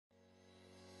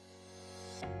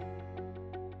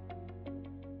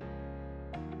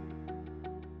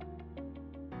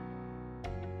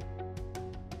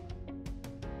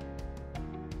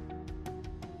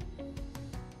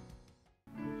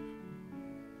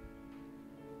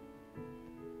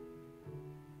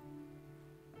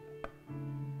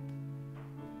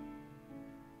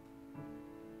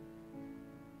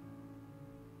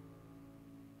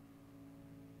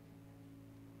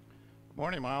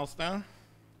Morning, Milestone.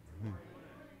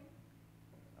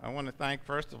 I want to thank,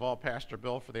 first of all, Pastor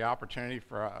Bill for the opportunity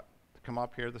to come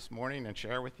up here this morning and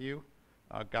share with you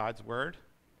God's Word.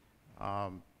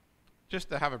 Just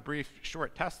to have a brief,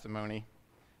 short testimony,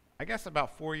 I guess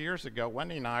about 4 years ago,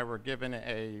 Wendy and I were given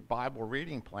a Bible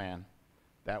reading plan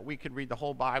that we could read the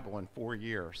whole Bible in 4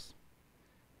 years.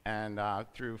 And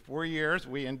through 4 years,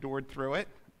 we endured through it.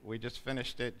 We just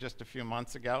finished it just a few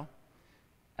months ago.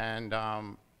 And,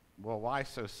 well, why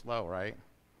so slow, right?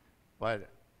 But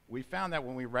we found that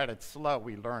when we read it slow,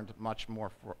 we learned much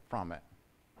more from it.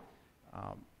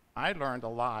 I learned a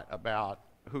lot about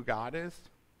who God is,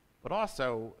 but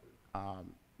also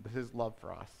his love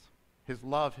for us. His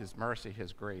love, his mercy,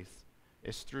 his grace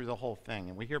is through the whole thing.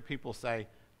 And we hear people say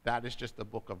that is just a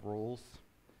book of rules,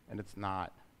 and it's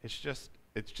not. It's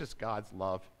just God's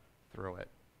love through it.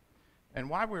 And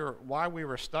while we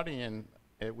were studying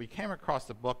it, we came across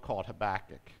a book called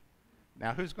Habakkuk.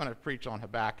 Now, who's going to preach on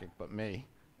Habakkuk but me?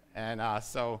 And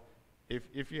so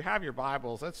if you have your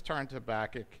Bibles, let's turn to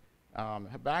Habakkuk.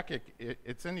 Habakkuk,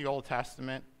 it's in the Old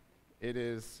Testament. It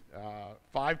is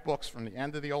 5 books from the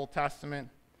end of the Old Testament.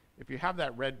 If you have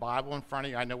that red Bible in front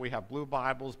of you, I know we have blue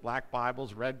Bibles, black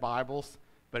Bibles, red Bibles,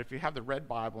 but if you have the red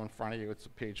Bible in front of you, it's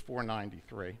page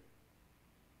 493.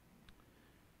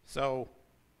 So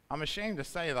I'm ashamed to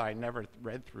say that I never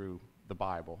read through the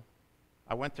Bible.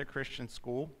 I went to Christian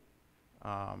school.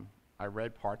 I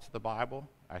read parts of the Bible.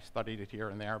 I studied it here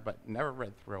and there, but never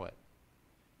read through it.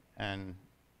 And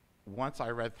once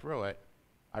I read through it,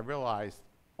 I realized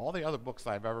all the other books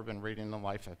I've ever been reading in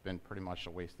life have been pretty much a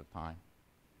waste of time.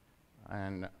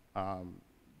 And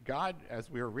God, as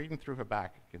we were reading through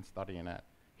Habakkuk and studying it,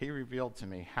 he revealed to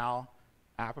me how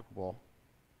applicable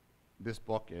this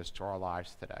book is to our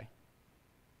lives today.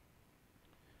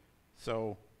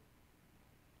 So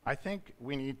I think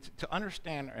we need to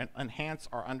understand and enhance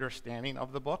our understanding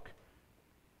of the book.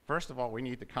 First of all, we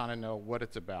need to kind of know what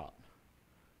it's about,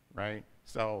 right?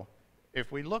 So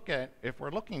if we're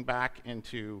looking back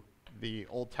into the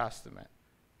Old Testament,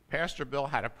 Pastor Bill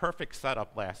had a perfect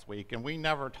setup last week, and we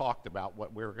never talked about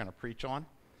what we were going to preach on.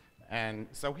 And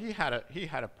so he had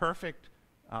a perfect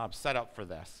setup for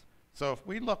this. So if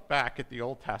we look back at the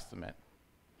Old Testament,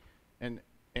 and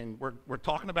we're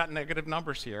talking about negative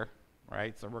numbers here,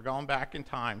 right? So we're going back in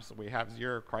time. So we have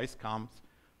 0, Christ comes.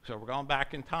 So we're going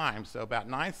back in time. So about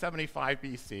 975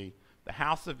 BC, the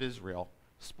house of Israel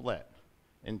split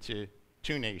into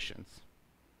 2 nations,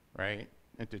 right?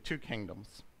 Into 2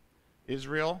 kingdoms.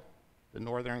 Israel, the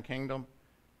northern kingdom,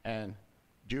 and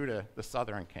Judah, the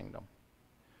southern kingdom.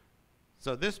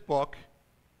 So this book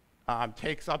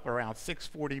takes up around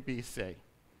 640 BC.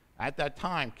 At that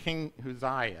time, King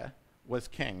Uzziah was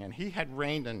king, and he had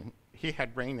reigned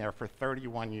there for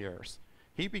 31 years.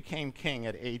 He became king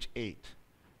at age 8.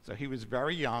 So he was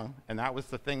very young, and that was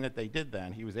the thing that they did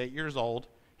then. He was 8 years old,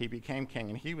 he became king,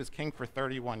 and he was king for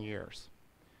 31 years.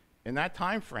 In that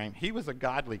time frame, he was a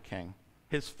godly king.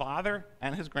 His father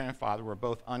and his grandfather were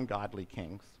both ungodly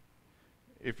kings.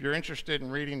 If you're interested in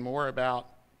reading more about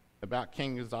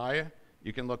King Uzziah,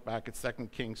 you can look back at 2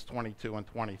 Kings 22 and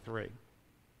 23.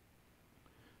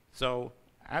 So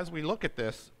as we look at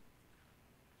this,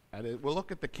 we'll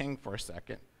look at the king for a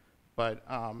second. But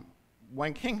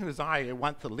when King Uzziah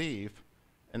went to leave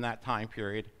in that time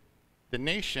period, the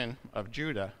nation of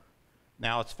Judah.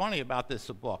 Now it's funny about this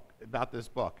book.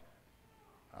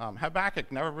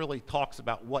 Habakkuk never really talks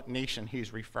about what nation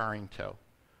he's referring to,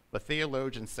 but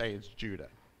theologians say it's Judah.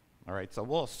 All right, so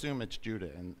we'll assume it's Judah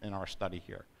in our study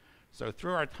here. So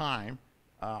through our time,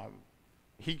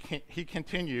 he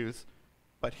continues,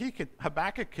 but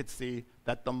Habakkuk could see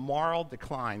that the moral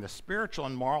decline, the spiritual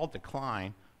and moral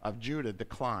decline of Judah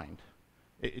declined.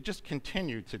 It just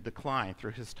continued to decline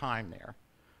through his time there,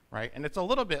 right? And it's a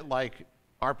little bit like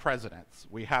our presidents.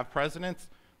 We have presidents,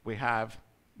 we have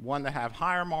one that have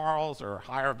higher morals or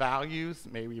higher values,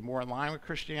 maybe more in line with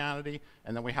Christianity,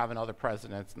 and then we have another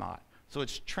president that's not. So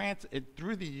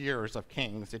through the years of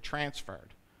kings, it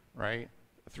transferred, right,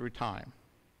 through time.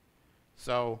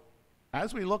 So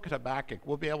as we look at Habakkuk,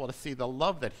 we'll be able to see the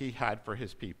love that he had for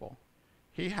his people.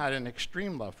 He had an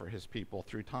extreme love for his people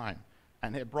through time,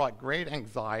 and it brought great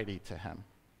anxiety to him.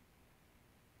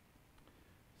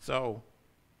 So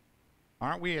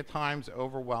aren't we at times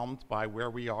overwhelmed by where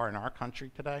we are in our country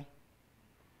today?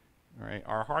 All right,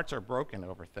 our hearts are broken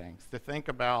over things. To think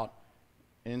about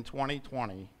in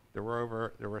 2020, there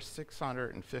were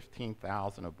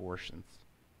 615,000 abortions.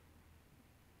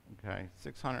 Okay,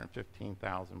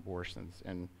 615,000 abortions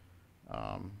in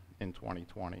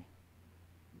 2020.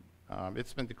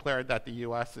 It's been declared that the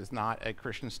U.S. is not a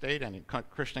Christian state,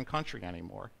 Christian country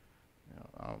anymore.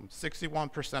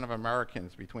 61% of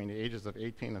Americans between the ages of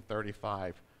 18 and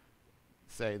 35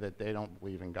 say that they don't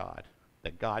believe in God,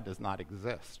 that God does not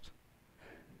exist,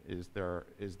 is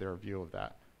their view of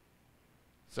that.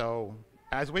 So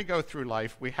as we go through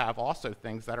life, we have also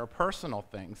things that are personal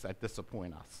things that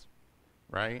disappoint us,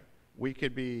 right? We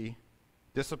could be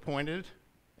disappointed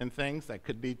in things that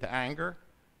could lead to anger,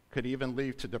 could even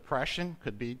lead to depression,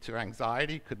 could lead to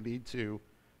anxiety, could lead to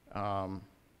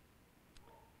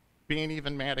being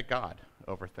even mad at God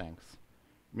over things.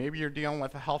 Maybe you're dealing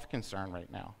with a health concern right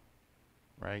now,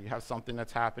 right? You have something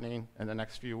that's happening in the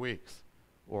next few weeks,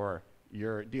 or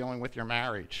you're dealing with your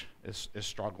marriage is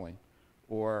struggling,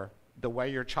 or the way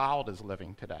your child is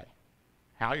living today,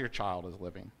 how your child is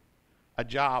living, a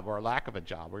job or a lack of a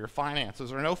job, or your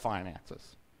finances or no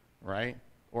finances, right?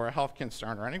 Or a health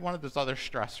concern, or any one of those other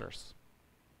stressors.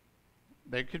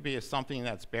 They could be something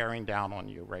that's bearing down on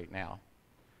you right now.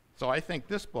 So I think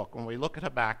this book, when we look at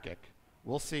Habakkuk,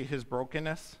 we'll see his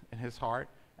brokenness in his heart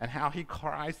and how he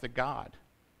cries to God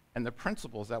and the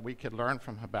principles that we could learn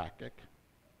from Habakkuk.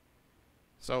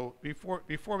 So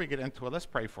before we get into it, let's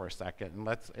pray for a second and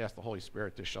let's ask the Holy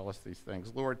Spirit to show us these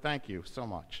things. Lord, thank you so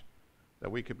much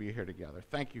that we could be here together.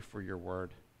 Thank you for your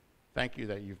word. Thank you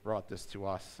that you've brought this to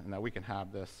us and that we can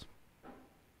have this.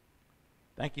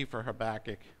 Thank you for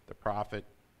Habakkuk, the prophet,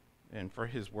 and for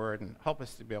his word, and help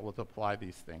us to be able to apply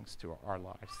these things to our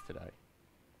lives today.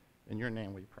 In your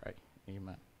name we pray.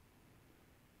 Amen.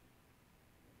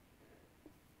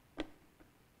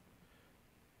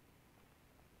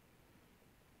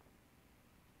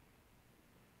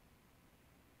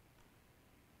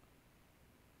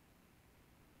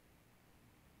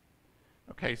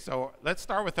 Okay, so let's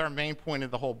start with our main point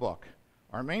of the whole book.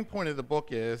 Our main point of the book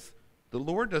is the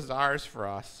Lord desires for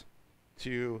us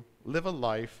to live a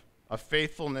life of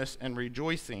faithfulness and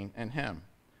rejoicing in him,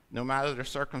 no matter the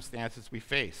circumstances we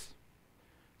face.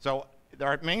 So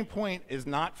our main point is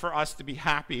not for us to be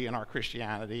happy in our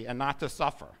Christianity and not to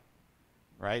suffer,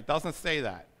 right? It doesn't say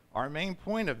that. Our main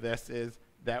point of this is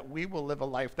that we will live a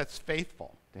life that's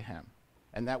faithful to him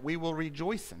and that we will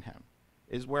rejoice in him,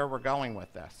 is where we're going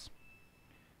with this.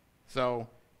 So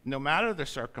no matter the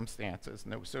circumstances,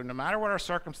 no matter what our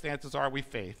circumstances are we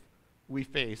face,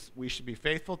 we should be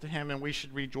faithful to him and we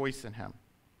should rejoice in him.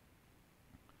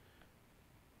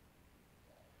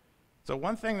 So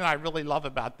one thing that I really love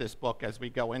about this book as we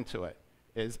go into it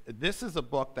is this is a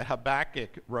book that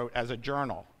Habakkuk wrote as a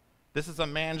journal. This is a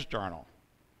man's journal.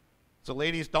 So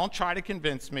ladies, don't try to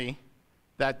convince me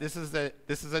that this is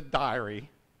a diary,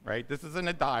 right? This isn't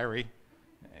a diary.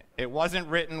 It wasn't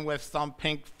written with some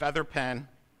pink feather pen,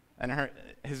 and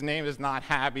his name is not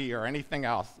Habby or anything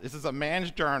else. This is a man's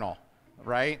journal,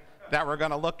 right, that we're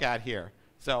going to look at here.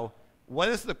 So what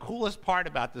is the coolest part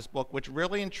about this book, which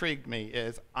really intrigued me,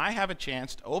 is I have a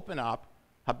chance to open up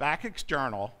Habakkuk's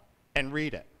journal and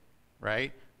read it,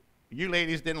 right? You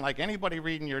ladies didn't like anybody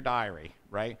reading your diary,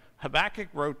 right? Habakkuk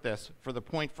wrote this for the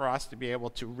point for us to be able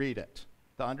to read it,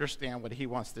 to understand what he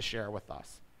wants to share with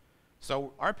us.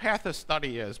 So our path of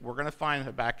study is we're going to find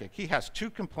Habakkuk. He has 2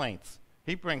 complaints.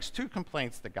 He brings 2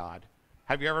 complaints to God.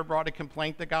 Have you ever brought a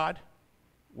complaint to God?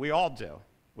 We all do.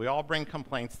 We all bring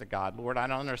complaints to God. Lord, I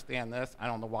don't understand this. I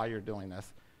don't know why you're doing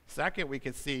this. Second, we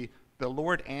could see the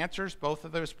Lord answers both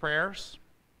of those prayers.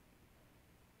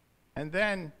 And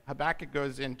then Habakkuk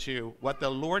goes into what the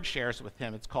Lord shares with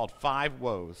him. It's called 5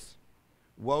 woes.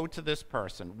 Woe to this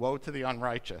person. Woe to the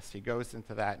unrighteous. He goes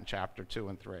into that in chapter 2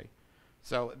 and 3.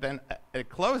 So then it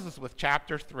closes with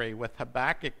chapter 3 with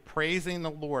Habakkuk praising the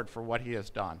Lord for what he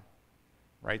has done,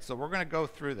 right? So we're going to go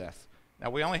through this. Now,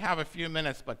 we only have a few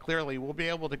minutes, but clearly we'll be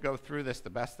able to go through this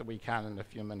the best that we can in the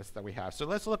few minutes that we have. So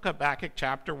let's look at Habakkuk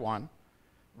chapter 1,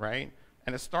 right?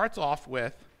 And it starts off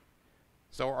with,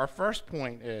 so our first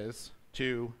point is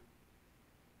to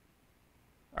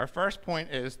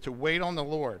wait on the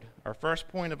Lord. Our first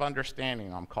point of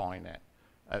understanding, I'm calling it.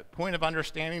 A point of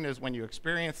understanding is when you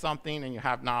experience something and you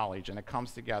have knowledge and it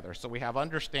comes together. So we have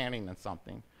understanding in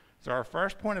something. So our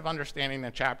first point of understanding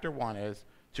in chapter 1 is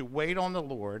to wait on the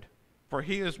Lord, for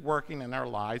he is working in our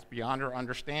lives beyond our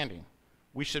understanding.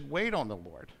 We should wait on the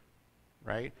Lord,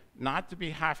 right? Not to be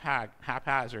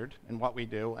haphazard in what we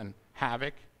do and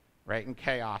havoc, right, and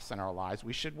chaos in our lives.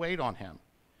 We should wait on him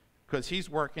because he's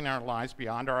working in our lives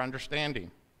beyond our understanding.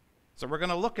 So we're going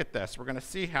to look at this. We're going to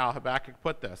see how Habakkuk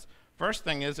put this. First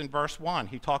thing is in verse 1,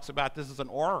 he talks about this as an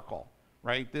oracle,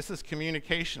 right? This is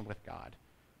communication with God.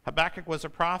 Habakkuk was a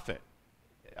prophet.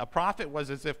 A prophet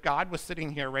was as if God was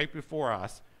sitting here right before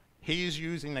us. He's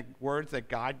using the words that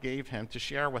God gave him to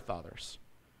share with others.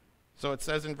 So it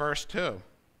says in verse 2,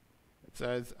 It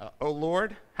says, O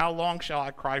Lord, how long shall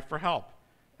I cry for help,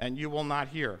 and you will not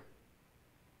hear?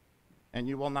 And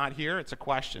you will not hear? It's a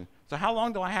question. So how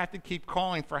long do I have to keep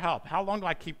calling for help? How long do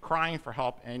I keep crying for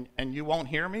help, and you won't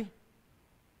hear me?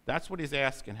 That's what he's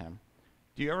asking him.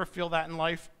 Do you ever feel that in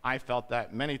life? I felt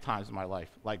that many times in my life.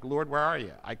 Like, Lord, where are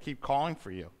you? I keep calling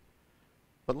for you.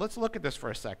 But let's look at this for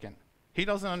a second. He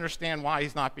doesn't understand why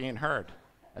he's not being heard.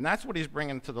 And that's what he's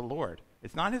bringing to the Lord.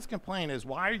 It's not his complaint, it's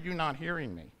why are you not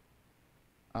hearing me?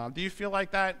 Do you feel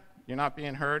like that? You're not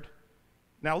being heard?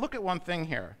 Now look at one thing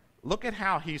here. Look at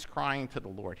how he's crying to the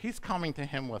Lord. He's coming to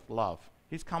him with love.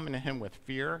 He's coming to him with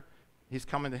fear. He's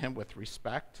coming to him with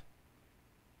respect.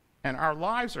 And our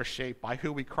lives are shaped by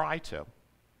who we cry to.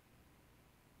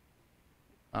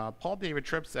 Paul David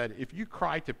Tripp said, if you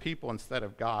cry to people instead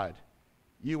of God,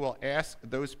 you will ask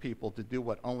those people to do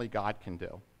what only God can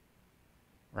do.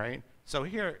 Right? So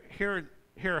here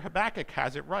Habakkuk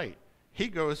has it right. He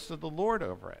goes to the Lord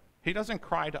over it. He doesn't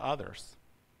cry to others.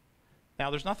 Now,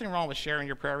 there's nothing wrong with sharing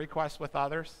your prayer requests with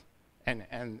others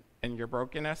and your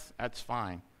brokenness. That's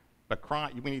fine. But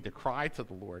we need to cry to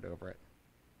the Lord over it.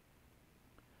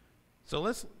 So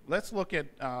let's look at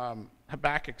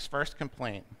Habakkuk's first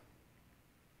complaint.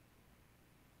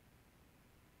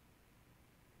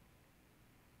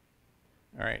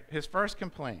 All right, his first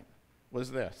complaint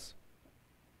was this.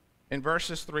 In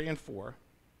verses 3 and 4, it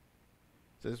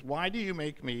says, why do you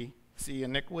make me see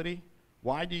iniquity?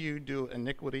 Why do you do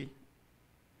iniquity?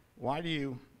 Why do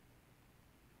you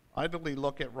idly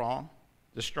look at wrong?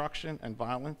 Destruction and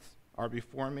violence are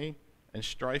before me, and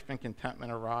strife and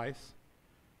contentment arise.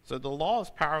 So the law is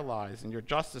paralyzed, and your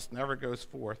justice never goes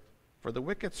forth. For the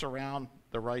wicked surround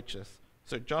the righteous,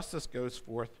 so justice goes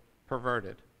forth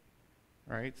perverted.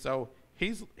 Right? So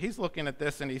he's looking at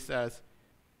this, and he says,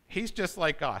 he's just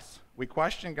like us. We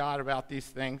question God about these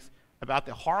things, about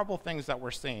the horrible things that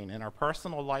we're seeing in our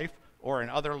personal life or in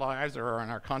other lives or in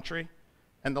our country.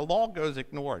 And the law goes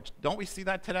ignored. Don't we see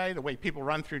that today? The way people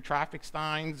run through traffic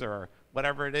signs or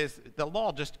whatever it is, the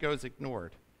law just goes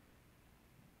ignored.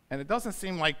 And it doesn't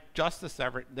seem like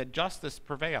that justice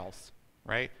prevails,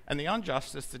 right? And the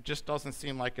injustice, it just doesn't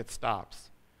seem like it stops.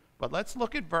 But let's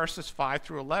look at verses 5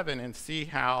 through 11 and see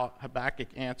how Habakkuk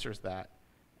answers that.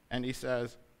 And he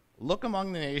says, look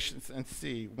among the nations and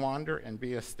see, wander and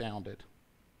be astounded.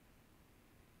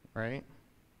 Right?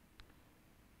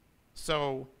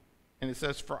 So, and it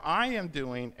says, for I am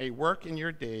doing a work in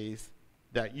your days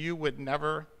that you would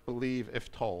never believe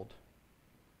if told.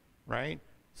 Right?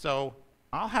 So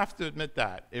I'll have to admit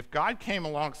that. If God came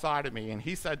alongside of me and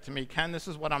he said to me, Ken, this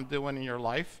is what I'm doing in your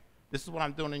life. This is what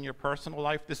I'm doing in your personal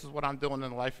life. This is what I'm doing in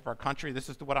the life of our country. This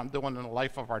is what I'm doing in the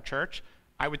life of our church.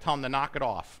 I would tell him to knock it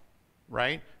off.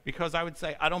 Right? Because I would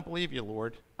say, I don't believe you,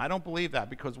 Lord. I don't believe that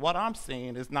because what I'm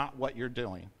seeing is not what you're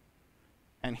doing.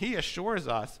 And he assures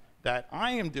us that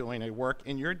I am doing a work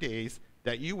in your days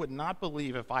that you would not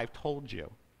believe if I've told you.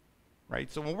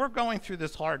 Right? So when we're going through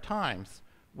this hard times,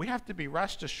 we have to be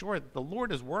rest assured that the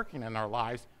Lord is working in our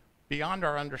lives beyond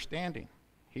our understanding.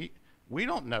 We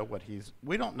don't know what he's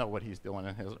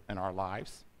doing in our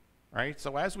lives. Right?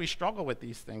 So as we struggle with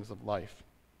these things of life,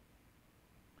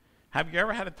 have you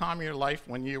ever had a time in your life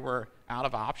when you were out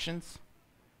of options?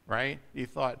 Right? You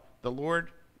thought, the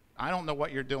Lord, I don't know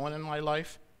what you're doing in my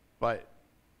life, but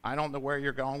I don't know where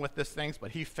you're going with this thing,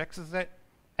 but he fixes it,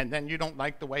 and then you don't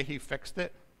like the way he fixed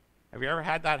it. Have you ever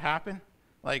had that happen?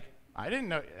 Like, I didn't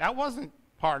know, that wasn't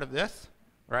part of this,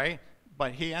 right?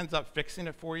 But he ends up fixing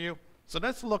it for you. So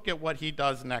let's look at what he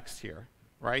does next here,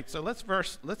 right? So let's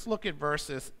look at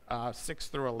verses 6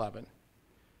 through 11.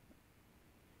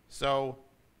 So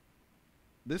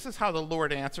this is how the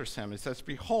Lord answers him. It says,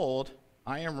 behold,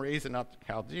 I am raising up the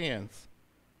Chaldeans,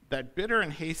 that bitter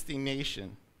and hasty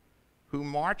nation, who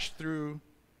march through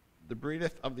the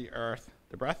breadth of the earth,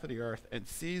 and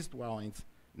seize dwellings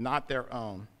not their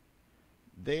own.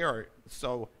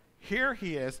 So here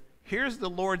he is. Here's the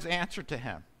Lord's answer to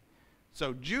him.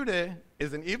 So Judah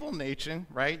is an evil nation,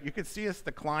 right? You can see it's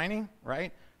declining,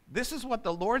 right? This is what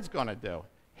the Lord's going to do.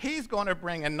 He's going to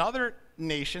bring another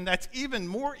nation that's even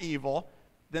more evil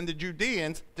than the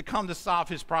Judeans to come to solve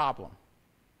his problem.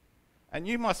 And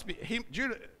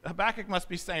Habakkuk must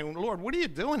be saying, Lord, what are you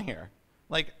doing here?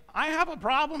 Like, I have a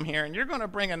problem here, and you're going to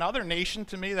bring another nation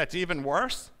to me that's even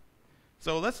worse?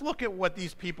 So let's look at what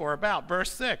these people are about.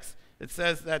 Verse 6, it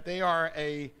says that they are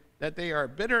a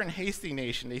bitter and hasty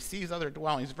nation. They seize other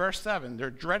dwellings. Verse 7, they're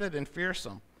dreaded and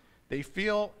fearsome. They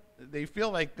feel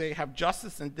like they have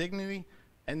justice and dignity,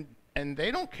 and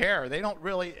they don't care. They don't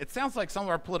really, it sounds like some of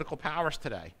our political powers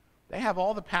today. They have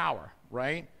all the power,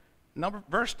 right?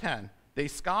 Verse 10, they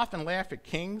scoff and laugh at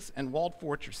kings and walled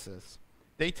fortresses.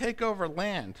 They take over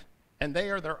land, and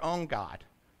they are their own God.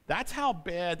 That's how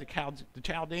bad the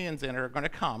Chaldeans are going to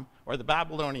come, or the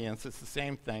Babylonians, it's the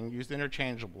same thing, used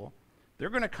interchangeable.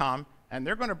 They're going to come, and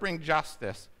they're going to bring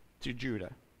justice to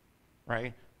Judah,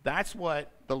 right? That's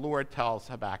what the Lord tells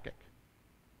Habakkuk.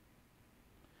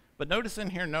 But notice in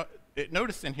here,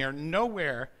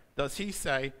 nowhere does he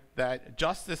say that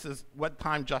what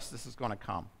time justice is going to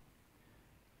come.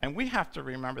 And we have to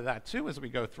remember that too as we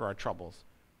go through our troubles.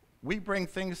 We bring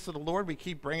things to the Lord, we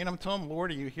keep bringing them to him. Lord,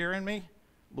 are you hearing me?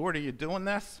 Lord, are you doing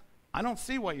this? I don't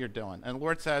see what you're doing. And the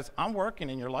Lord says, I'm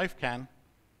working in your life, Ken.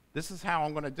 This is how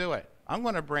I'm going to do it. I'm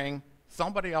going to bring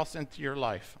somebody else into your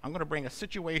life. I'm going to bring a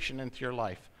situation into your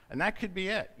life. And that could be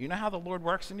it. You know how the Lord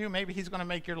works in you? Maybe he's going to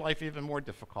make your life even more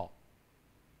difficult.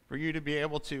 For you to be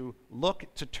able to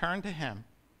turn to him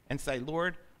and say,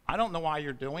 Lord, I don't know why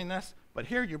you're doing this, but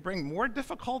here you bring more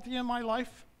difficulty in my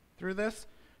life through this.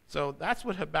 So that's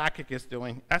what Habakkuk is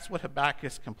doing. That's what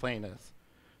Habakkuk's complaint is.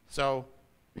 So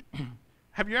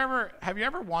have you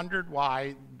ever wondered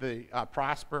why the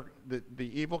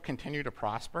evil continue to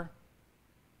prosper?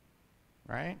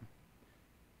 Right?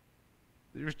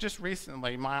 It was just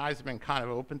recently, my eyes have been kind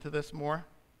of open to this more.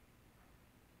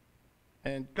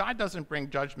 And God doesn't bring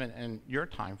judgment in your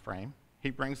time frame. He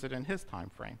brings it in his time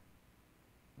frame.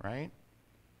 Right?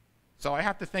 So I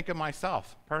have to think of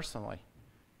myself personally.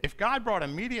 If God brought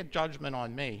immediate judgment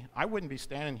on me, I wouldn't be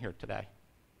standing here today.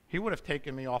 He would have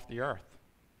taken me off the earth.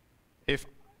 If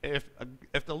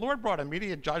the Lord brought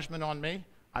immediate judgment on me,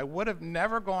 I would have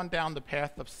never gone down the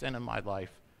path of sin in my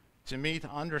life to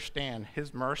understand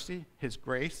his mercy, his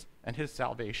grace, and his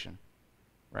salvation.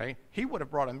 Right? He would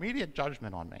have brought immediate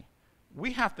judgment on me.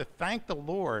 We have to thank the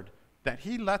Lord that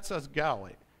he lets us go.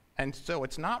 And so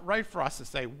it's not right for us to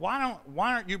say, why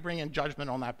aren't you bringing judgment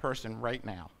on that person right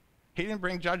now? He didn't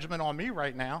bring judgment on me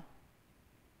right now.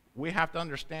 We have to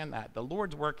understand that. The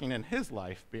Lord's working in his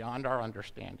life beyond our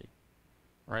understanding.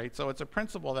 Right? So it's a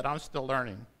principle that I'm still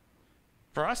learning.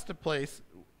 For us to place,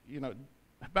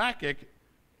 Habakkuk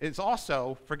is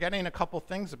also forgetting a couple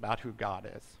things about who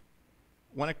God is.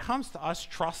 When it comes to us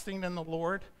trusting in the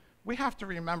Lord, we have to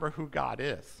remember who God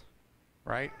is.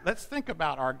 Right? Let's think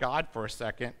about our God for a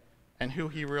second and who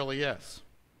he really is.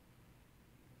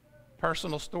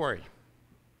 Personal story.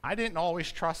 I didn't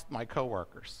always trust my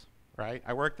coworkers, right?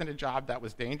 I worked in a job that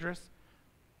was dangerous,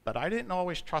 but I didn't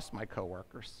always trust my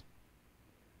coworkers,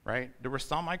 right? There were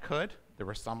some I could, there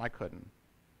were some I couldn't.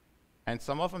 And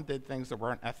some of them did things that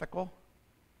weren't ethical,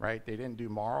 right? They didn't do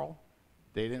moral,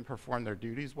 they didn't perform their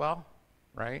duties well,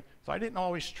 right? So I didn't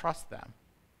always trust them.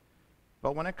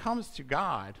 But when it comes to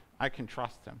God, I can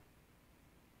trust him.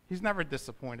 He's never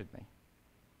disappointed me.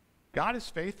 God is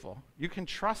faithful. You can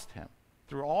trust him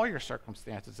through all your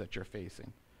circumstances that you're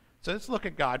facing. So let's look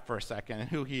at God for a second and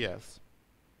who he is.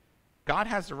 God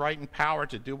has the right and power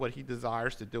to do what he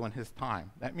desires to do in his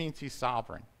time. That means he's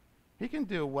sovereign. He can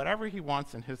do whatever he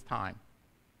wants in his time.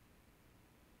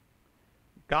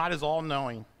 God is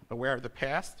all-knowing, aware of the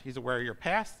past. He's aware of your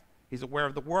past. He's aware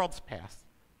of the world's past,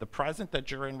 the present that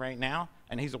you're in right now,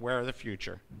 and he's aware of the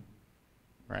future.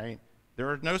 Right? There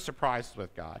are no surprises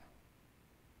with God.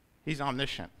 He's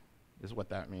omniscient, is what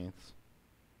that means.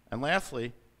 And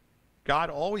lastly, God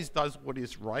always does what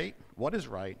is right,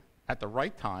 at the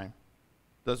right time,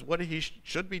 does what he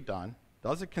should be done,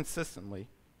 does it consistently,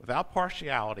 without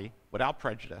partiality, without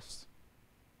prejudice.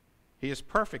 He is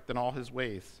perfect in all his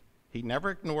ways. He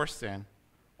never ignores sin.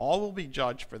 All will be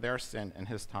judged for their sin in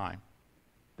his time.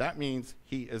 That means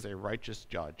he is a righteous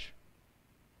judge.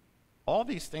 All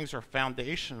these things are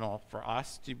foundational for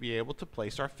us to be able to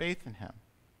place our faith in him.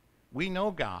 We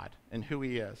know God and who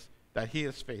he is, that he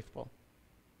is faithful.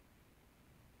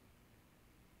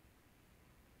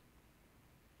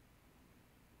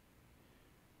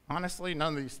 Honestly,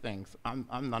 none of these things. I'm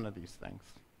none of these things.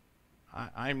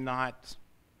 I'm not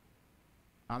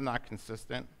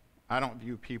consistent. I don't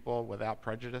view people without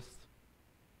prejudice.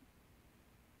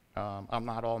 I'm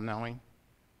not all-knowing.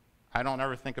 I don't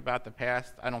ever think about the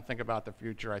past. I don't think about the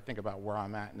future. I think about where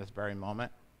I'm at in this very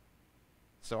moment.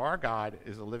 So our God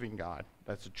is a living God.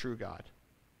 That's a true God.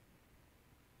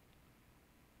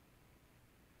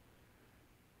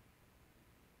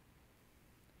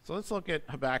 So let's look at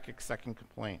Habakkuk's second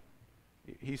complaint.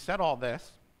 He said all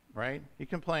this, right? He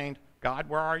complained, God,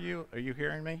 where are you? Are you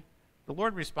hearing me? The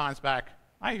Lord responds back,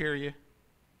 I hear you.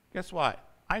 Guess what?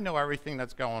 I know everything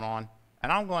that's going on,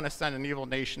 and I'm going to send an evil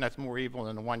nation that's more evil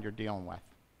than the one you're dealing with,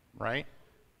 right?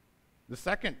 The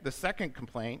second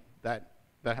complaint that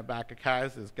Habakkuk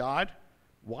has is, God,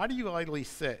 why do you idly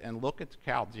sit and look at the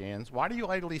Chaldeans? Why do you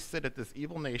idly sit at this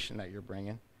evil nation that you're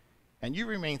bringing, and you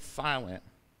remain silent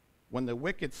when the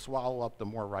wicked swallow up the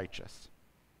more righteous.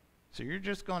 So you're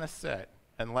just going to sit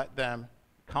and let them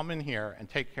come in here and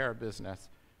take care of business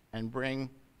and bring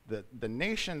the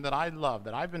nation that I love,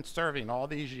 that I've been serving all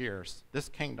these years, this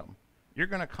kingdom. You're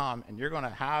going to come and you're going to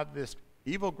have this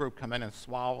evil group come in and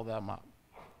swallow them up.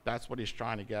 That's what he's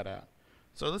trying to get at.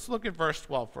 So let's look at verse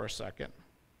 12 for a second.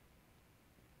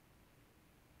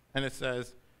 And it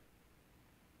says,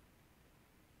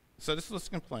 so this is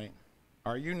complaint.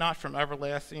 Are you not from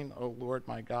everlasting, O Lord,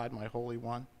 my God, my Holy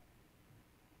One?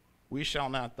 We shall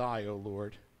not die, O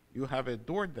Lord. You have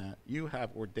adored them. You have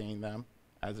ordained them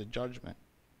as a judgment.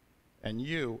 And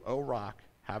you, O rock,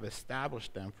 have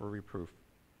established them for reproof.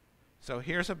 So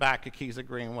here's Habakkuk. He's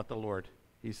agreeing with the Lord.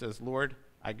 He says, Lord,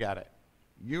 I get it.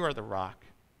 You are the rock.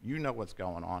 You know what's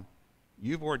going on.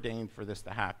 You've ordained for this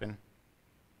to happen.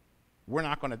 We're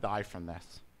not going to die from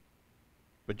this.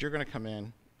 But you're going to come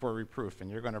in for reproof,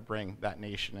 and you're going to bring that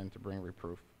nation in to bring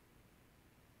reproof.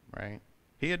 Right?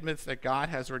 He admits that God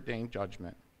has ordained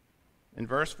judgment. In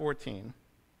verse 14,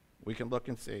 we can look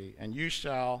and see, and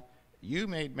you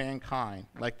made mankind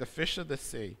like the fish of the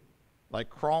sea,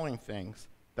 like crawling things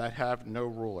that have no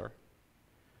ruler.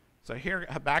 So here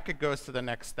Habakkuk goes to the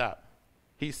next step.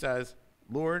 He says,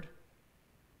 Lord,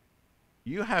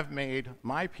 you have made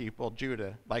my people,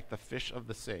 Judah, like the fish of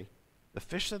the sea. The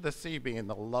fish of the sea being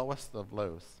the lowest of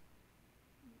lows,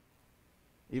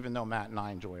 even though Matt and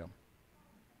I enjoy them.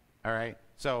 All right?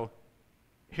 So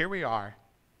here we are,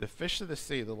 the fish of the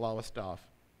sea, the lowest of.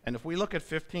 And if we look at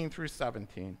 15 through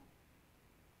 17,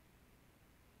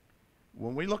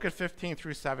 when we look at 15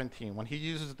 through 17, when he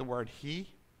uses the word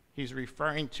he's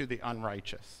referring to the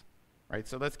unrighteous. Right?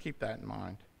 So let's keep that in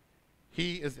mind.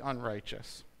 He is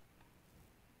unrighteous.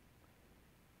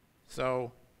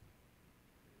 So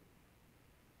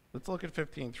let's look at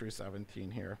 15 through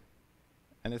 17 here.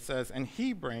 And it says, and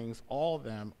he brings all of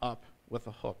them up with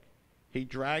a hook. He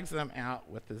drags them out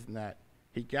with his net.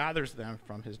 He gathers them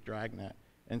from his dragnet.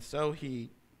 And so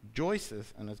he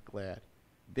rejoices and is glad.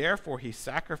 Therefore he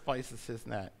sacrifices his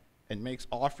net and makes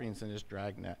offerings in his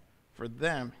dragnet. For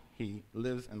them he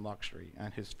lives in luxury,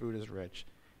 and his food is rich.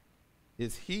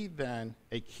 Is he then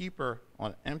a keeper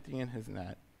on emptying his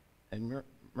net and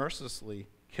mercilessly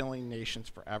killing nations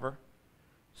forever?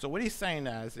 So what he's saying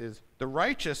is the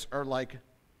righteous are like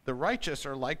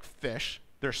fish.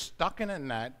 They're stuck in a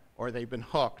net or they've been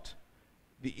hooked.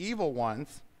 The evil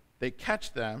ones, they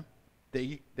catch them.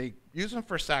 They use them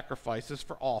for sacrifices,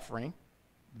 for offering.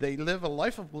 They live a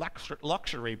life of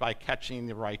luxury by catching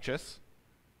the righteous.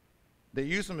 They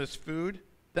use them as food.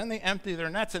 Then they empty their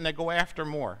nets and they go after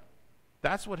more.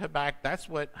 That's what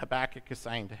Habakkuk is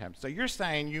saying to him. So you're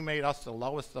saying you made us the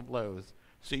lowest of lows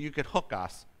so you could hook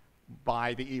us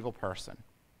by the evil person.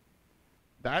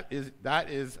 That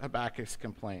is Habakkuk's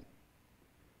complaint.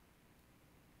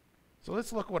 So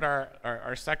let's look what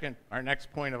our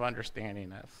next point of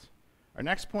understanding is. Our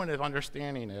next point of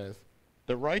understanding is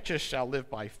the righteous shall live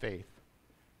by faith.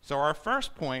 So our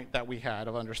first point that we had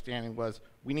of understanding was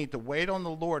we need to wait on the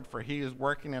Lord, for he is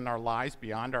working in our lives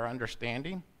beyond our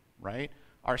understanding, right?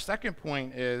 Our second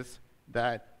point is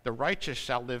that the righteous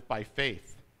shall live by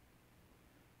faith.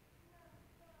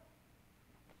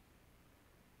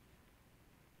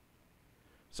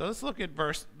 So let's look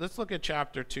at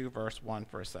chapter 2, verse 1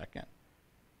 for a second.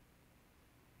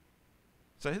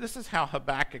 So this is how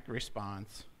Habakkuk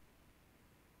responds.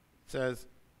 It says,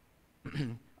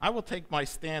 I will take my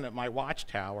stand at my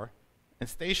watchtower and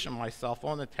station myself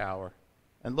on the tower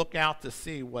and look out to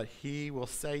see what he will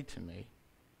say to me.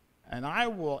 And I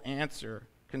will answer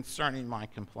concerning my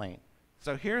complaint.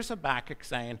 So here's Habakkuk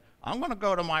saying, I'm going to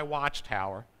go to my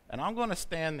watchtower and I'm going to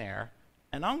stand there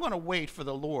and I'm going to wait for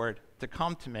the Lord to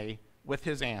come to me with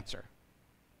his answer.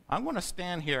 I'm going to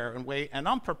stand here and wait, and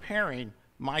I'm preparing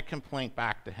my complaint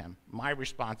back to him, my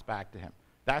response back to him.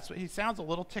 That's what he sounds a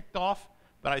little ticked off,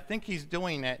 but I think he's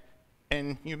doing it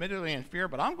in humility and fear.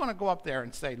 But I'm going to go up there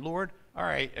and say, Lord, all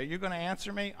right, are you going to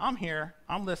answer me? I'm here.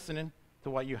 I'm listening to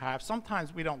what you have.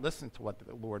 Sometimes we don't listen to what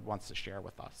the Lord wants to share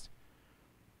with us.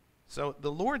 So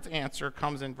the Lord's answer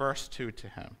comes in verse 2 to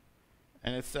him.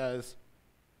 And it says,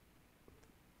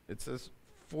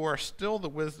 for still the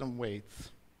wisdom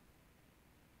waits.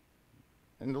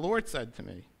 And the Lord said to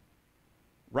me,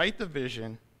 write the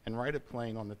vision and write it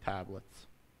plain on the tablets,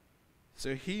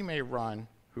 so he may run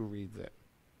who reads it.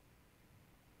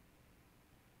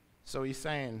 So he's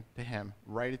saying to him,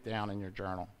 write it down in your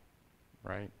journal,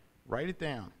 right? Write it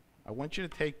down. I want you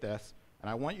to take this, and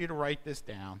I want you to write this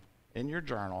down in your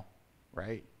journal,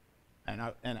 right?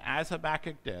 And as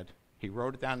Habakkuk did, he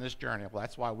wrote it down in his journal.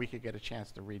 That's why we could get a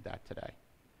chance to read that today.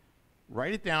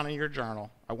 write it down in your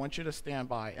journal. I want you to stand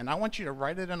by, and I want you to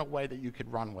write it in a way that you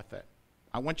could run with it.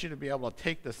 I want you to be able to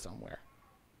take this somewhere.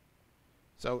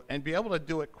 So, and be able to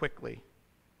do it quickly.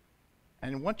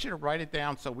 And I want you to write it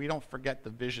down so we don't forget the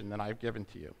vision that I've given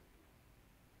to you.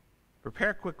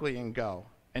 Prepare quickly and go,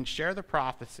 and share the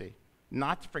prophecy,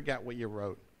 not to forget what you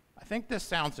wrote. I think this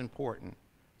sounds important.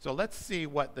 So let's see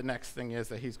what the next thing is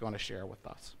that he's going to share with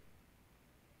us.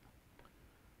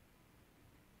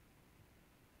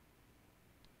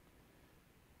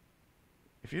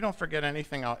 If you don't forget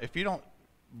anything, if you don't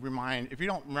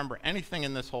remember anything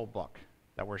in this whole book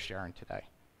that we're sharing today,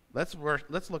 let's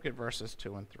look at verses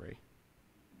 2 and 3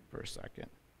 for a second.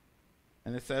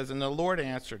 And it says, "And the Lord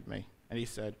answered me, and he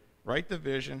said, write the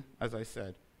vision, as I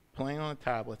said, plain on a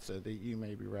tablet so that you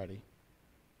may be ready.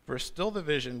 For still the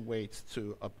vision waits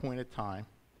to appointed time.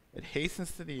 It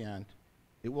hastens to the end.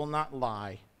 It will not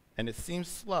lie, and it seems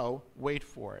slow. Wait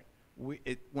for it."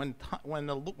 When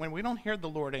we don't hear the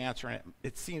Lord answering it,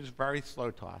 it seems very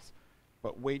slow to us.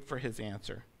 But wait for his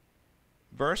answer.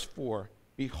 Verse 4,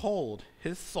 "Behold,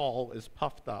 his soul is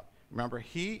puffed up." Remember,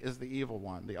 he is the evil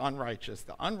one, the unrighteous.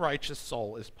 The unrighteous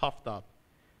soul is puffed up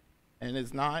and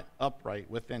is not upright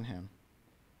within him.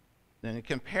 Then it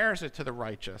compares it to the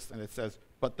righteous, and it says,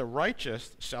 "But the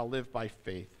righteous shall live by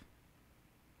faith."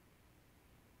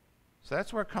 So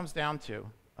that's where it comes down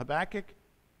to. Habakkuk,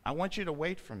 I want you to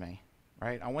wait for me,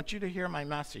 right? I want you to hear my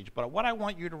message. But what I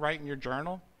want you to write in your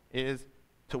journal is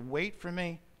to wait for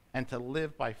me and to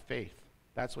live by faith.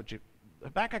 That's what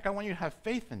Habakkuk, I want you to have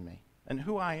faith in me and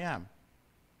who I am.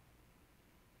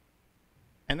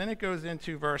 And then it goes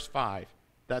into verse 5,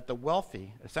 that the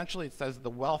wealthy, essentially it says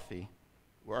the wealthy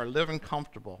are living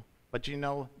comfortable, but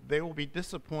they will be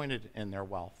disappointed in their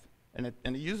wealth. And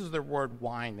it uses the word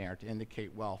wine there to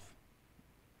indicate wealth.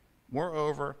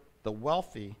 Moreover, the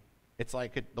wealthy,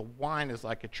 the wine is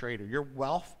like a traitor. Your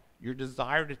wealth, your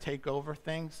desire to take over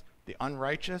things, the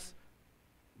unrighteous,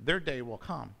 their day will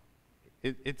come.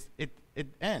 It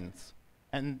ends.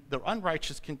 And the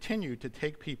unrighteous continue to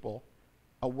take people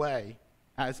away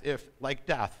as if, like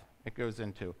death, it goes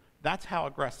into. That's how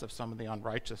aggressive some of the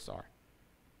unrighteous are.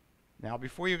 Now,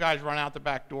 before you guys run out the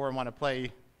back door and want to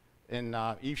play in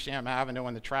Evesham Avenue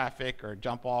in the traffic or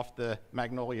jump off the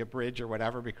Magnolia Bridge or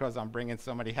whatever because I'm bringing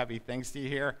so many heavy things to you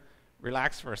here,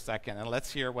 relax for a second and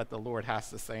let's hear what the Lord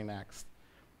has to say next.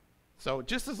 So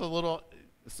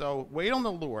wait on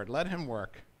the Lord, let him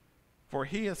work, for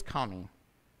he is coming.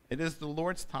 It is the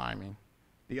Lord's timing.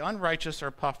 The unrighteous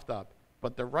are puffed up,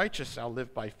 but the righteous shall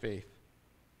live by faith.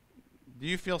 Do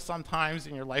you feel sometimes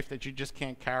in your life that you just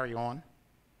can't carry on?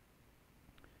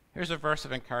 Here's a verse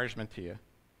of encouragement to you.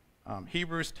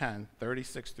 Hebrews 10,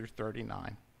 36 through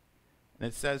 39. And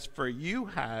it says, "For you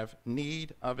have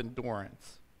need of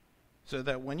endurance, so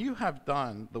that when you have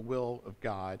done the will of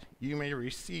God, you may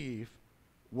receive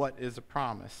what is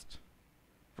promised.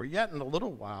 For yet in a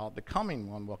little while the coming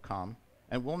one will come,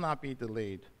 and will not be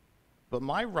delayed. But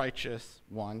my righteous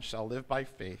one shall live by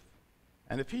faith.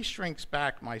 And if he shrinks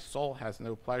back, my soul has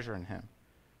no pleasure in him.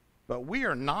 But we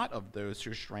are not of those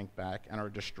who shrink back and are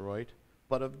destroyed,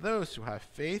 but of those who have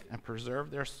faith and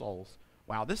preserve their souls."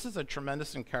 Wow, this is a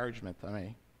tremendous encouragement to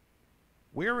me.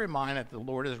 We are reminded that the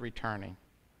Lord is returning.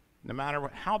 No matter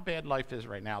how bad life is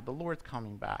right now, the Lord's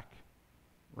coming back,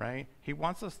 right? He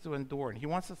wants us to endure, and he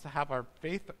wants us to have our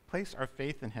faith, place our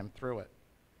faith in him through it.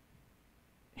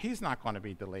 He's not going to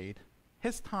be delayed.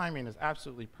 His timing is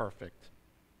absolutely perfect.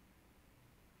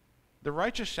 The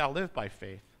righteous shall live by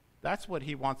faith. That's what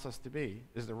he wants us to be,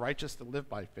 is the righteous to live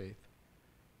by faith.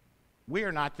 We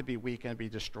are not to be weak and be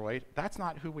destroyed. That's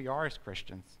not who we are as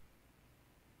Christians.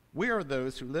 We are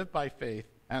those who live by faith,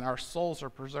 and our souls are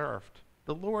preserved.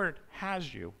 The Lord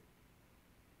has you.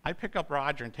 I pick up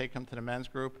Roger and take him to the men's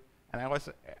group, and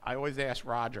I always ask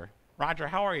Roger,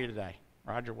 how are you today?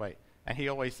 Roger White. And he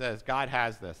always says, God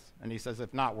has this. And he says,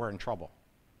 if not, we're in trouble.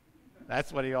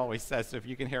 That's what he always says, so if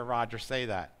you can hear Roger say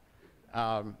that.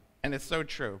 And it's so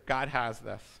true. God has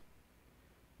this.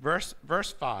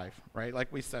 Verse 5, right?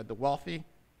 Like we said, the wealthy,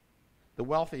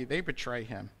 they betray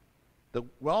him. The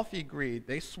wealthy greed,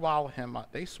 they swallow him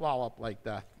up. They swallow up like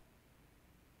death.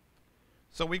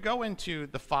 So we go into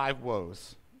the 5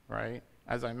 woes, right?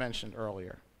 As I mentioned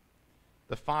earlier.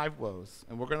 The 5 woes.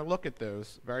 And we're going to look at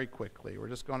those very quickly. We're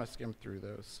just going to skim through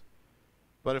those.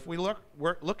 But if we look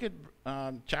at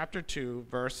chapter 2,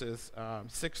 verses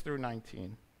 6 through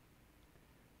 19.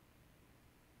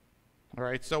 All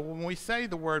right, so when we say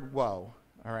the word woe,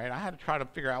 all right, I had to try to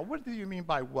figure out, what do you mean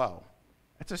by woe?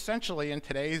 It's essentially, in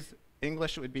today's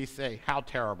English, it would be say, how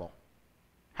terrible.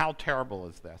 How terrible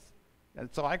is this? And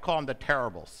so I call them the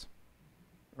terribles,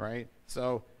 right?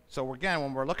 So So again,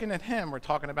 when we're looking at him, we're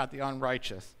talking about the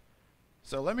unrighteous.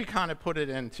 So let me kind of put it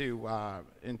into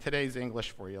in today's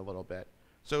English for you a little bit.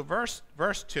 So verse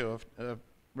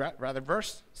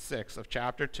 6 of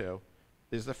chapter 2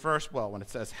 is the first woe when it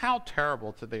says, "How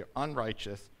terrible to the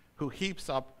unrighteous who heaps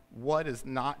up what is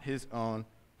not his own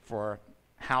for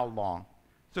how long?"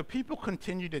 So people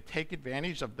continue to take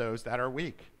advantage of those that are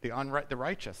weak, the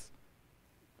righteous.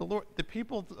 The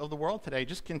people of the world today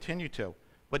just continue to.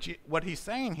 But what he's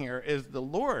saying here is the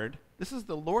Lord, this is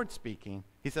the Lord speaking.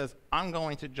 He says, I'm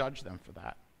going to judge them for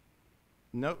that.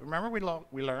 No, remember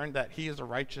we learned that he is a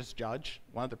righteous judge,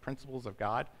 one of the principles of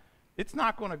God. It's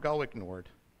not going to go ignored.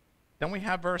 Then we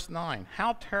have verse 9.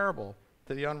 How terrible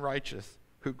to the unrighteous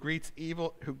who gets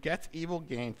evil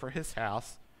gain for his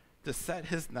house to set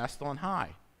his nest on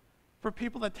high. For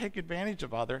people that take advantage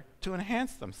of other to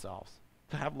enhance themselves,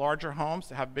 to have larger homes,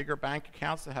 to have bigger bank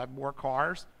accounts, to have more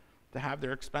cars, to have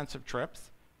their expensive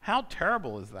trips. How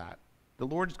terrible is that? The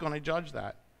Lord is going to judge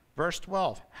that. Verse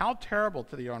 12, how terrible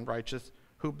to the unrighteous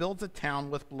who builds a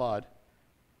town with blood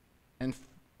and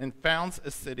founds a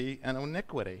city in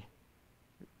iniquity.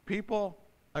 People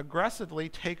aggressively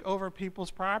take over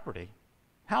people's property.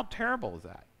 How terrible is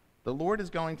that? The Lord is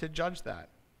going to judge that.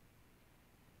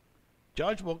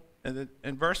 Judge will,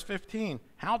 in verse 15,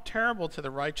 how terrible to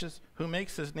the righteous who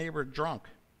makes his neighbor drunk,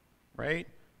 right?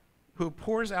 Who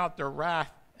pours out their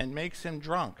wrath and makes him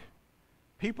drunk.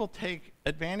 People take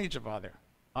advantage of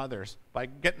others by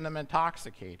getting them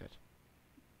intoxicated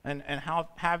and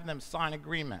have them sign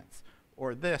agreements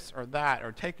or this or that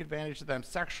or take advantage of them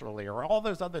sexually or all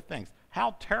those other things.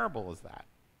 How terrible is that,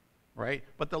 right?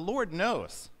 But the Lord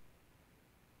knows.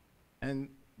 And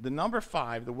the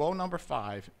woe number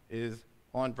 5 is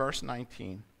on verse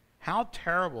 19. How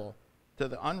terrible to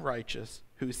the unrighteous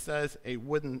who says a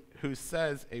wooden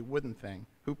thing,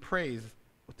 who prays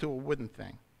to a wooden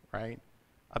thing, right?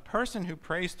 A person who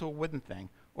prays to a wooden thing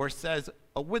or says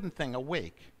a wooden thing,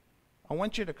 awake. I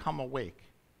want you to come awake.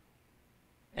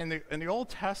 In the Old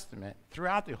Testament,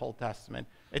 throughout the Old Testament,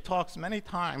 it talks many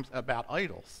times about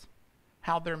idols,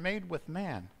 how they're made with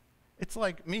man. It's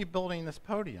like me building this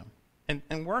podium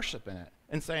and worshiping it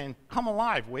and saying, come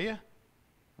alive, will you?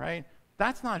 Right?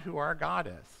 That's not who our God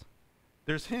is.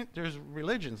 There's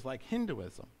religions like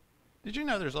Hinduism. Did you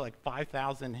know there's like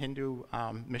 5,000 Hindu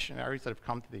missionaries that have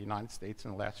come to the United States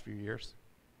in the last few years?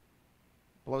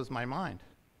 Blows my mind.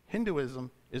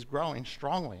 Hinduism is growing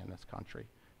strongly in this country.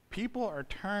 People are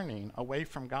turning away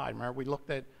from God. Remember, we looked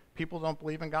at people don't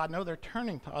believe in God. No, they're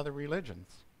turning to other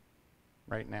religions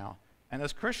right now. And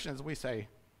as Christians, we say,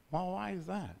 well, why is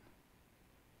that?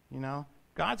 You know,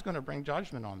 God's going to bring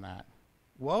judgment on that.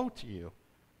 Woe to you.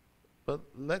 But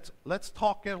let's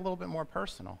get a little bit more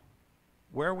personal.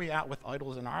 Where are we at with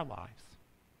idols in our lives?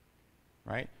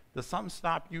 Right? Does something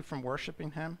stop you from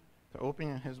worshiping him, to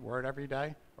opening his word every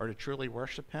day, or to truly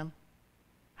worship him?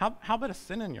 How about a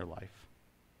sin in your life?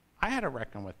 I had to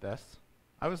reckon with this.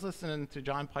 I was listening to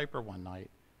John Piper one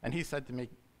night, and he said to me,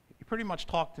 he pretty much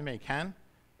talked to me, Ken,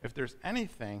 if there's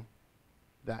anything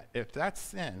if that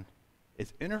sin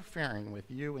is interfering with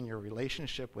you and your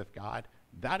relationship with God,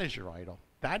 that is your idol.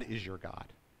 That is your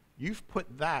God. You've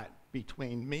put that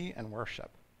between me and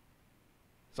worship.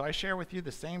 So I share with you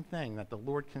the same thing that the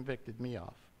Lord convicted me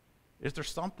of. Is there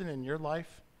something in your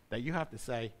life that you have to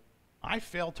say, I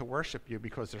failed to worship you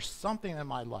because there's something in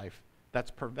my life that's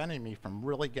preventing me from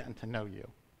really getting to know you?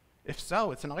 If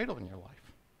so, it's an idol in your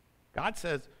life. God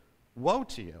says, woe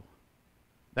to you,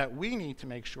 that we need to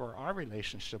make sure our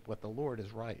relationship with the Lord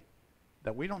is right,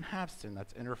 that we don't have sin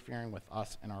that's interfering with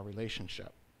us in our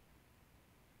relationship.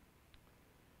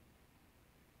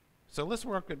 So let's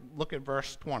look at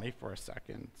verse 20 for a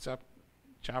second,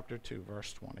 chapter 2,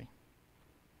 verse 20.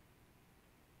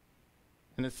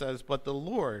 And it says, but the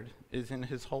Lord is in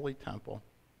his holy temple.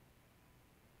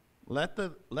 Let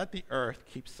the earth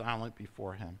keep silent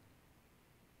before him.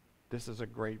 This is a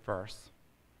great verse.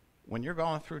 When you're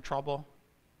going through trouble,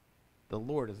 the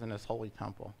Lord is in his holy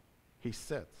temple. He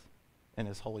sits in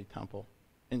his holy temple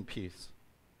in peace,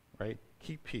 right?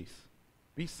 Keep peace.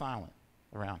 Be silent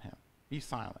around him. Be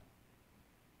silent.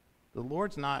 The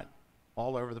Lord's not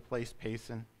all over the place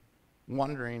pacing,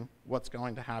 wondering what's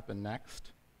going to happen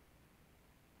next.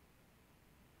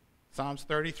 Psalms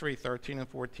 33, 13 and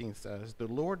 14 says, the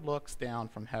Lord looks down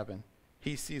from heaven.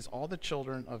 He sees all the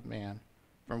children of man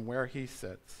from where he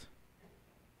sits.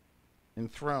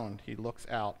 Enthroned, he looks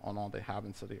out on all the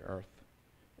inhabitants of the earth.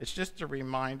 It's just a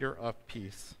reminder of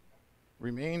peace.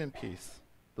 Remain in peace.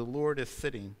 The Lord is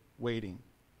sitting, waiting.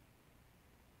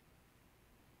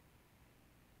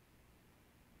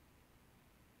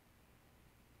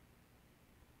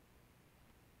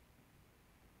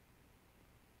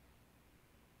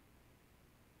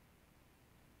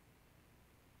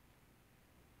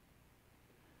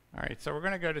 All right, so we're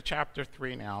going to go to chapter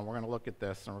 3 now. We're going to look at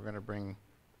this, and we're going to bring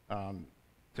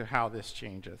to how this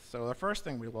changes. So the first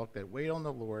thing we looked at, wait on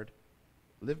the Lord,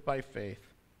 live by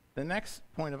faith. The next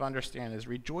point of understanding is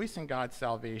rejoice in God's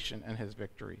salvation and his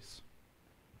victories.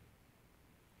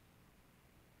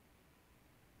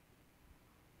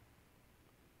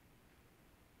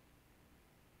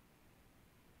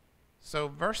 So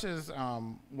verses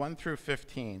 1 through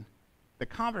 15, the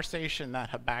conversation that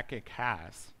Habakkuk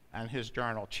has and his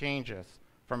journal changes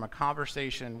from a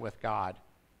conversation with God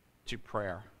to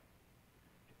prayer.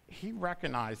 He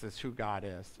recognizes who God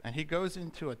is, and he goes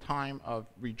into a time of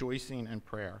rejoicing and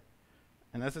prayer.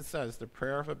 And as it says, the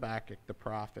prayer of Habakkuk, the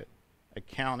prophet,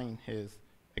 accounting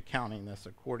this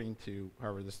according to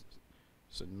however this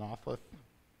Synophlith,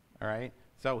 all right?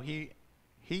 So he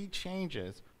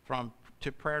changes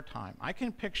to prayer time. I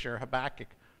can picture Habakkuk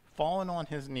falling on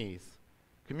his knees,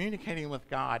 communicating with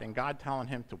God, and God telling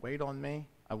him to wait on me.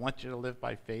 I want you to live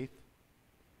by faith.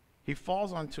 He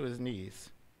falls onto his knees,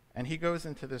 and he goes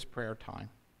into this prayer time.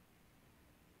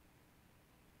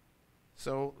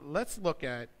 So let's look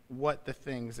at what the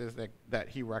things is that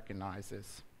he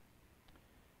recognizes.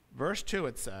 Verse 2,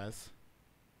 it says,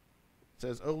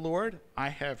 O Lord, I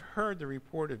have heard the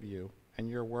report of you, and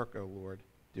your work, O Lord,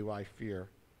 do I fear.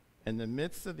 In the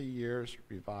midst of the years,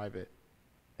 revive it.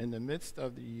 In the midst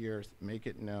of the years, make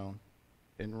it known.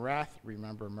 In wrath,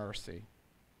 remember mercy.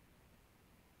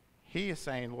 He is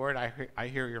saying, Lord, I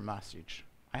hear your message.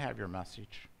 I have your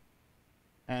message.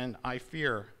 And I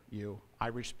fear you. I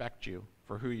respect you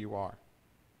for who you are.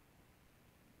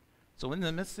 So in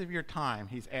the midst of your time,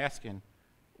 he's asking,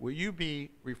 will you be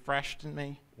refreshed in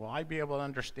me? Will I be able to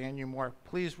understand you more?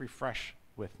 Please refresh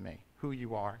with me who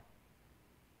you are.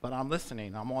 But I'm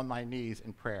listening. I'm on my knees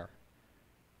in prayer.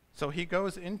 So he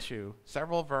goes into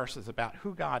several verses about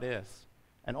who God is.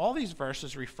 And all these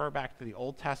verses refer back to the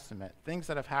Old Testament, things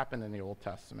that have happened in the Old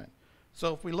Testament.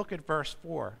 So if we look at verse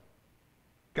 4,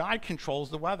 God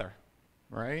controls the weather,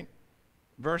 right?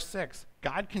 Verse 6,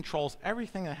 God controls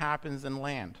everything that happens in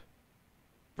land.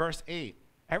 Verse 8,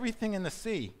 everything in the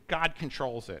sea, God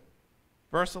controls it.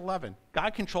 Verse 11,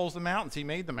 God controls the mountains. He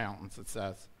made the mountains, it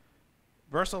says.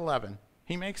 Verse 11,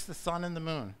 he makes the sun and the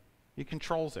moon. He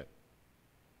controls it.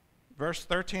 Verse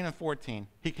 13 and 14,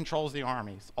 he controls the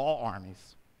armies, all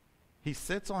armies. He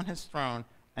sits on his throne,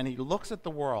 and he looks at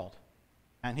the world,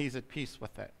 and he's at peace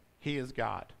with it. He is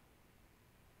God.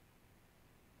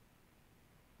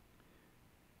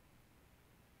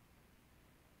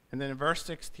 And then in verse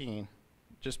 16,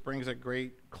 just brings a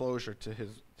great closure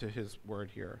to his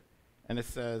word here. And it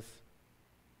says,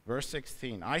 verse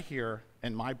 16, I hear,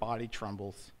 and my body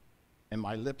trembles, and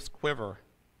my lips quiver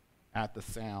at the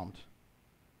sound.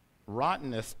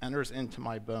 Rottenness enters into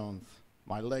my bones.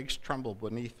 My legs tremble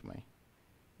beneath me.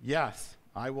 Yes,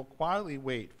 I will quietly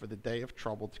wait for the day of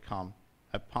trouble to come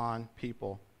upon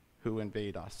people who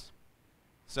invade us.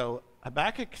 So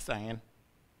Habakkuk is saying,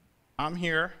 I'm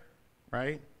here,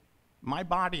 right? My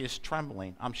body is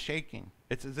trembling. I'm shaking.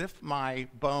 It's as if my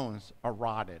bones are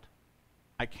rotted.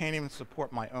 I can't even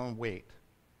support my own weight.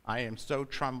 I am so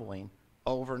trembling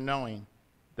over knowing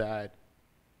that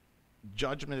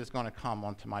judgment is going to come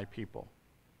onto my people.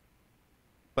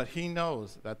 But he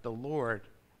knows that the Lord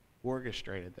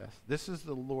orchestrated this. This is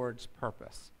the Lord's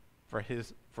purpose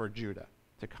for Judah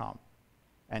to come.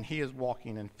 And he is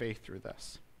walking in faith through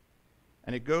this.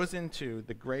 And it goes into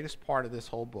the greatest part of this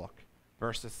whole book,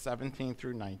 verses 17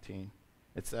 through 19.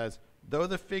 It says, though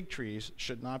the fig trees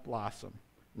should not blossom,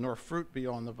 nor fruit be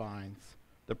on the vines,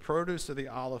 the produce of the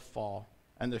olive fall,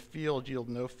 and the field yield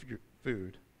no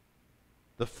food,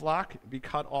 the flock be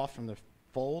cut off from the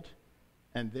fold,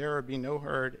 and there be no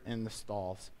herd in the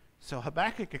stalls. So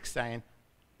Habakkuk is saying,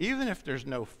 even if there's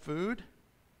no food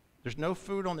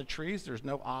on the trees, there's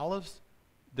no olives,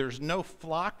 there's no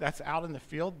flock that's out in the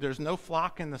field, there's no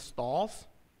flock in the stalls,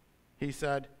 he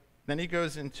said, then he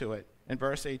goes into it in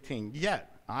verse 18,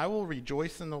 yet I will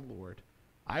rejoice in the Lord.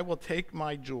 I will take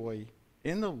my joy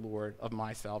in the Lord of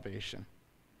my salvation.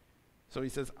 So he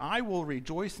says, I will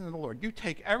rejoice in the Lord. You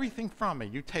take everything from me.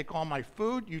 You take all my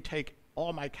food. You take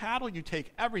all my cattle. You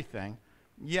take everything.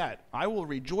 Yet I will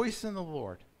rejoice in the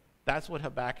Lord. That's what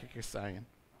Habakkuk is saying.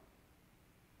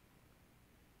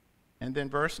 And then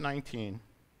verse 19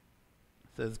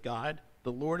 says, God,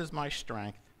 the Lord is my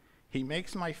strength. He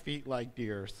makes my feet like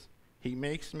deer's. He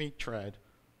makes me tread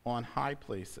on high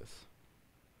places.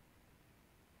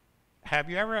 Have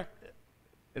you ever...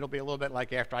 It'll be a little bit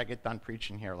like after I get done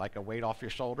preaching here, like a weight off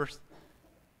your shoulders.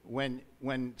 When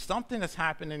something has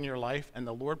happened in your life and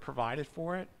the Lord provided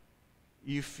for it,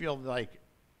 you feel like,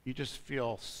 you just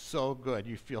feel so good.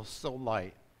 You feel so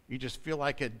light. You just feel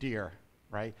like a deer,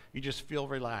 right? You just feel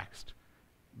relaxed.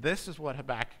 This is what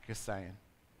Habakkuk is saying.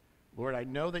 Lord, I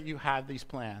know that you have these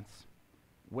plans.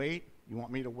 Wait. You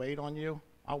want me to wait on you?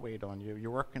 I'll wait on you.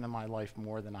 You're working in my life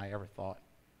more than I ever thought.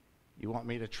 You want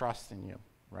me to trust in you,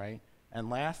 right? And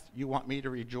last, you want me to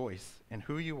rejoice in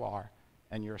who you are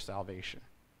and your salvation.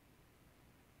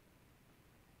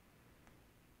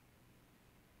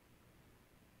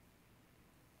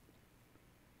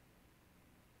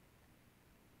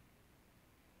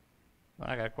 Well,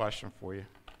 I got a question for you.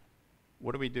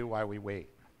 What do we do while we wait?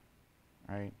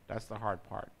 Right? That's the hard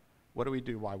part. What do we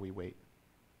do while we wait?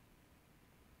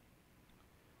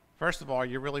 First of all,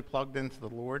 you're really plugged into the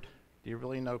Lord. Do you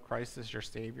really know Christ as your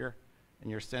Savior and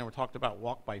your sin? We're talking about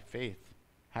walk by faith.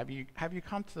 Have you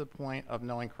come to the point of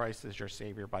knowing Christ as your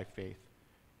Savior by faith?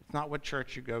 It's not what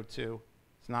church you go to.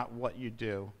 It's not what you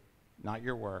do, not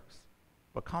your works,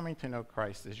 but coming to know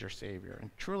Christ as your Savior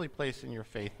and truly placing your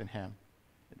faith in him,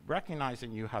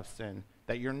 recognizing you have sinned,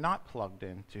 that you're not plugged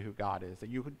into who God is, that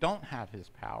you don't have his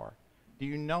power. Do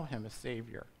you know him as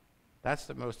Savior? That's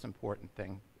the most important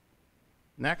thing.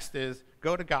 Next is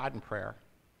go to God in prayer.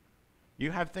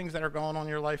 You have things that are going on in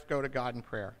your life, go to God in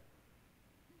prayer.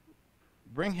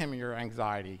 Bring him your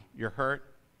anxiety, your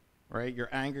hurt, right? Your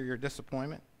anger, your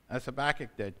disappointment, as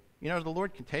Habakkuk did. You know, the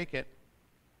Lord can take it.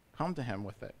 Come to him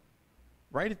with it.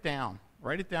 Write it down.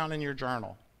 Write it down in your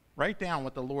journal. Write down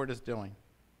what the Lord is doing.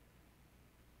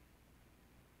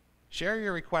 Share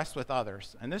your requests with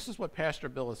others. And this is what Pastor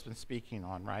Bill has been speaking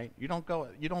on, right? You don't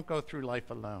go through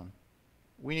life alone.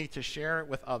 We need to share it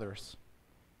with others.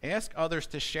 Ask others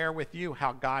to share with you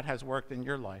how God has worked in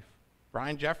your life.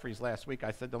 Brian Jeffries last week,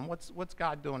 I said to him, what's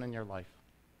God doing in your life?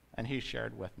 And he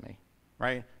shared with me,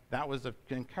 right? That was an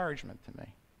encouragement to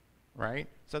me, right?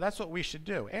 So that's what we should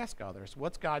do. Ask others,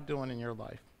 what's God doing in your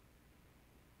life?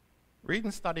 Read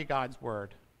and study God's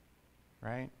word,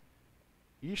 right?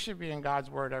 You should be in God's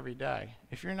word every day.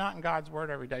 If you're not in God's word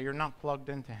every day, you're not plugged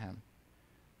into him.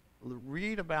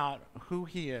 Read about who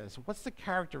he is. What's the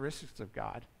characteristics of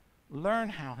God? Learn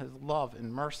how his love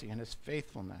and mercy and his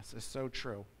faithfulness is so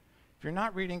true. If you're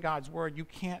not reading God's word, you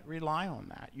can't rely on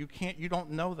that. You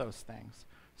don't know those things.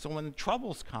 So when the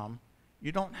troubles come,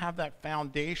 you don't have that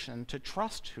foundation to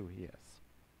trust who he is.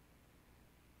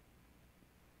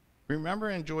 Remember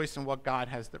and rejoice in what God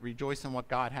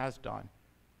has done.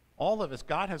 All of us,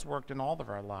 God has worked in all of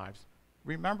our lives.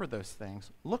 Remember those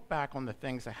things. Look back on the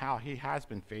things of how he has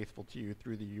been faithful to you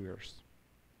through the years.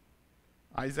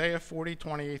 Isaiah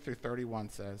 40:28-31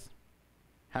 says,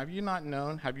 have you not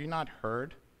known, have you not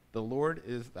heard? The Lord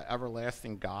is the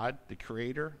everlasting God, the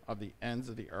creator of the ends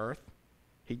of the earth.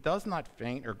 He does not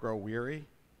faint or grow weary.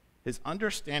 His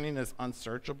understanding is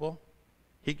unsearchable.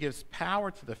 He gives power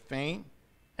to the faint,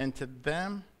 and to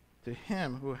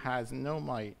him who has no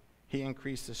might, he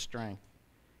increases strength.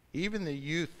 Even the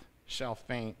youth shall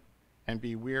faint and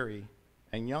be weary,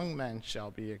 and young men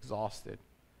shall be exhausted.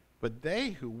 But they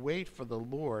who wait for the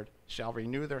Lord shall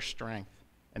renew their strength,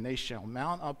 and they shall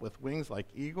mount up with wings like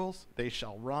eagles. They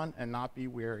shall run and not be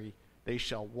weary. They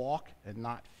shall walk and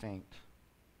not faint.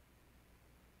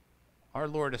 Our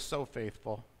Lord is so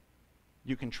faithful,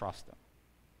 you can trust him.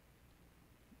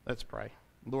 Let's pray.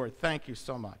 Lord, thank you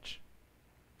so much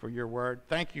for your word.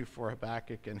 Thank you for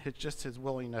Habakkuk and just his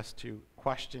willingness to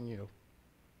question you.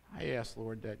 I ask,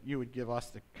 Lord, that you would give us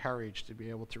the courage to be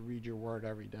able to read your word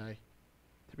every day,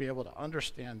 to be able to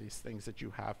understand these things that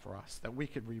you have for us, that we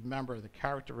could remember the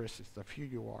characteristics of who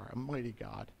you are, a mighty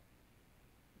God.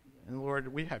 And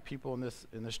Lord, we have people in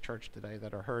this church today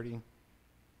that are hurting.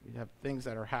 We have things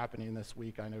that are happening this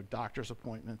week. I know doctor's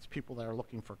appointments, people that are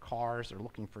looking for cars or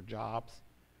looking for jobs,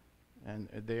 and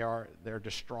they're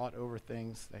distraught over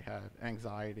things. They have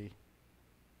anxiety.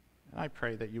 And I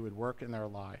pray that you would work in their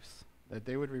lives, that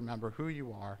they would remember who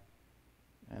you are,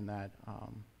 and that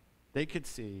they could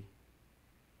see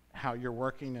how you're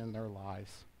working in their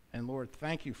lives. And Lord,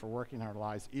 thank you for working in our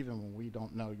lives even when we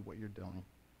don't know what you're doing.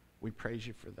 We praise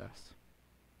you for this.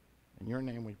 In your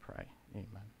name we pray. Amen.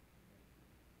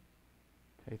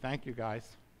 Okay, thank you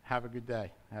guys. Have a good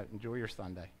day. Enjoy your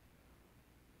Sunday.